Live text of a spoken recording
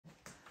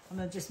I'm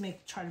gonna just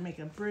try to make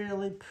a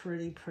really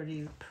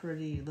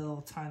pretty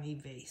little tiny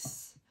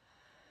vase.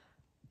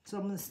 So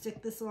I'm gonna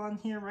stick this on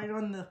here right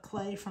on the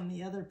clay from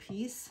the other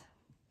piece.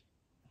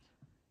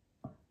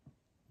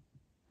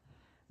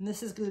 And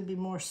this is gonna be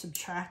more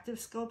subtractive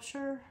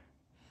sculpture.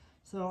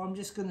 So I'm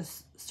just gonna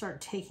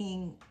start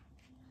taking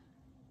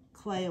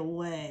clay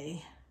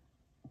away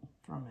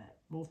from it.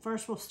 Well,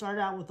 first we'll start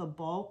out with a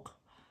bulk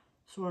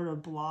sort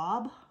of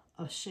blob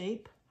of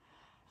shape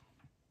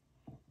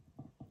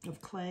of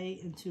clay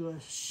into a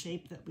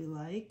shape that we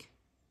like.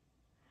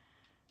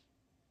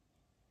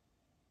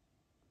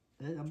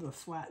 And I'm going to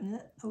flatten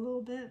it a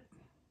little bit.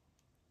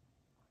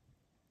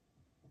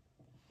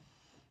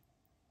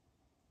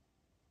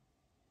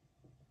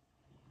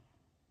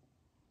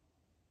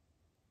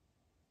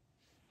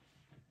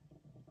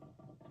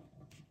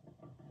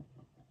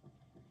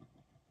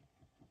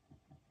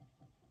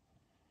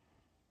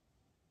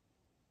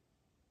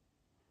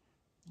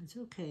 It's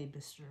okay,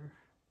 mister.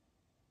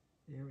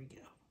 There we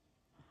go.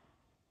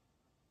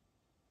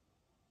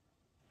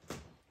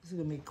 This is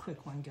going to be a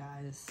quick one,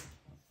 guys.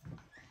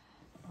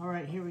 All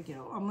right, here we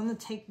go. I'm going to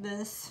take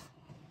this,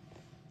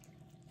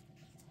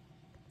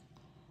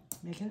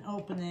 make an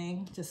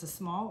opening, just a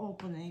small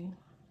opening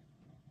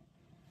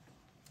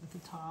at the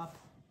top.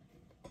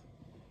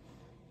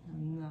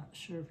 I'm not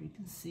sure if you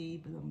can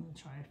see, but I'm going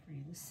to try for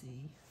you to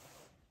see.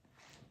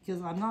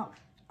 Because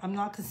I'm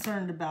not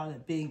concerned about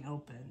it being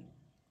open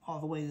all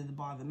the way to the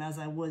bottom, as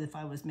I would if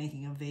I was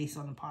making a vase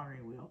on a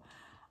pottery wheel.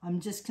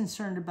 I'm just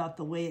concerned about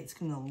the way it's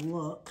going to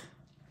look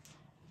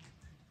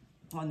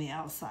on the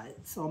outside.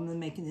 So I'm going to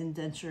make an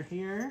indenture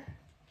here.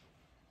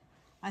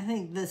 I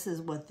think this is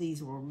what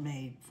these were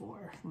made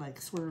for,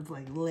 like sort of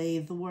like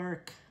lathe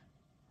work.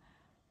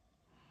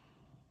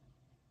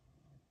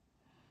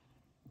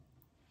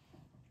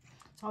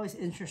 It's always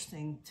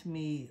interesting to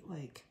me,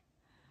 like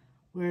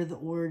where the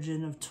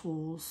origin of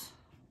tools,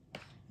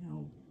 you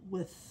know,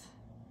 with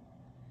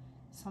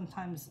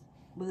sometimes,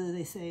 what do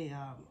they say,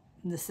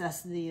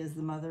 necessity is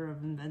the mother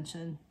of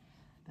invention,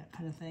 that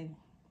kind of thing.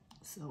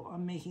 So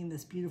I'm making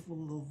this beautiful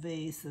little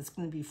vase that's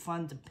going to be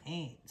fun to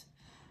paint.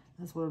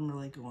 That's what I'm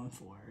really going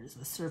for, is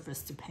a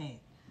surface to paint.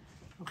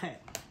 Okay,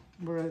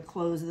 we're going to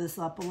close this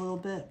up a little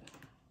bit.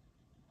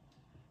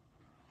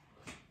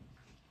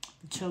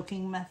 The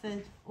choking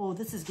method. Oh,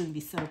 this is going to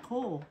be so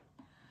cool.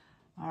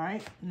 All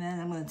right, and then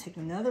I'm going to take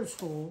another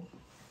tool,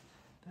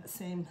 that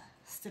same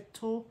stick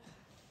tool,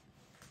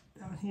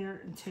 down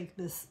here, and take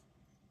this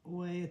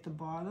away at the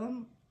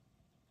bottom.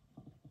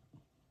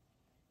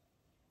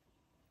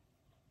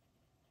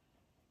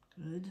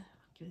 Good.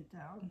 Get it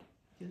down.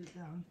 Get it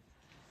down.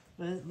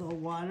 Put a little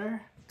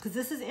water. Because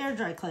this is air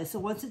dry clay. So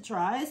once it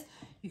dries,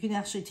 you can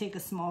actually take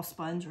a small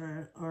sponge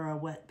or a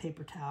wet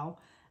paper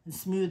towel and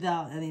smooth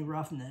out any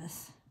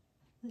roughness.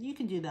 You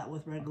can do that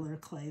with regular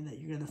clay that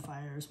you're going to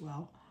fire as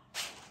well.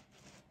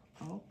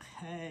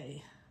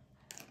 Okay.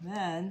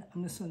 Then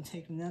I'm just going to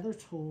take another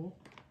tool.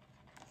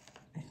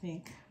 I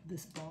think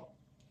this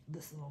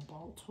little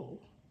ball tool.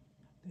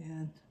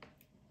 And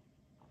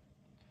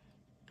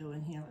go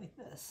in here like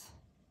this.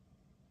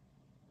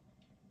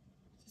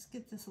 Just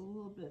get this a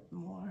little bit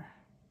more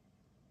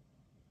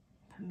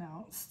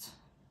pronounced.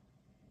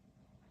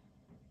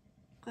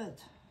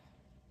 Good.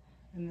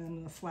 And then I'm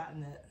going to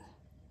flatten it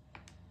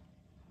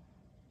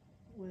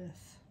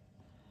with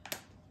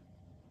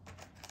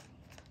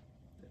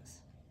this.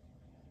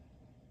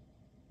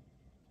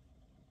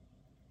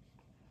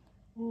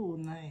 Ooh,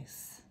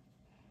 nice.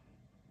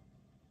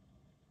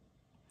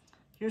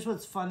 Here's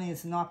what's funny,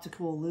 it's an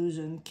optical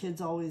illusion.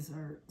 Kids always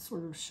are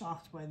sort of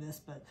shocked by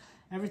this, but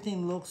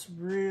everything looks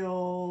very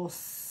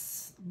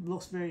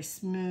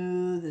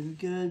smooth and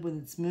good when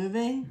it's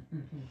moving.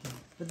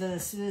 But then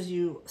as soon as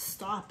you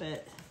stop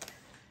it,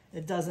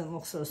 it doesn't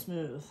look so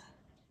smooth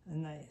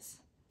and nice.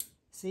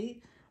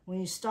 See?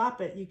 When you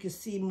stop it, you can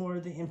see more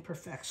of the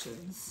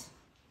imperfections.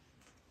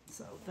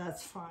 So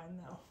that's fine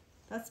though.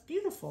 That's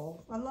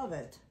beautiful. I love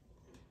it.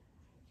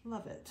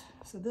 Love it.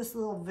 So this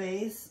little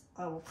vase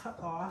I will cut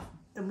off,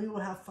 and we will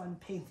have fun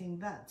painting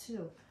that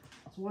too.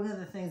 So one of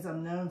the things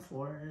I'm known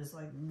for is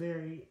like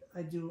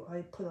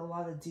I put a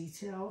lot of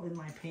detail in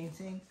my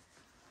painting.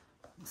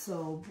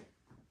 So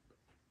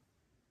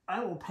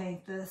I will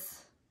paint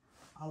this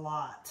a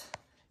lot.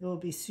 It will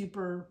be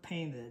super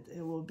painted.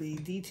 It will be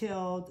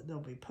detailed.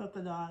 There'll be polka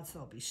dots.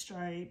 There'll be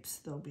stripes.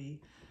 There'll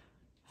be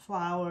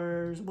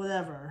flowers,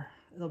 whatever.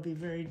 It'll be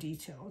very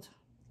detailed.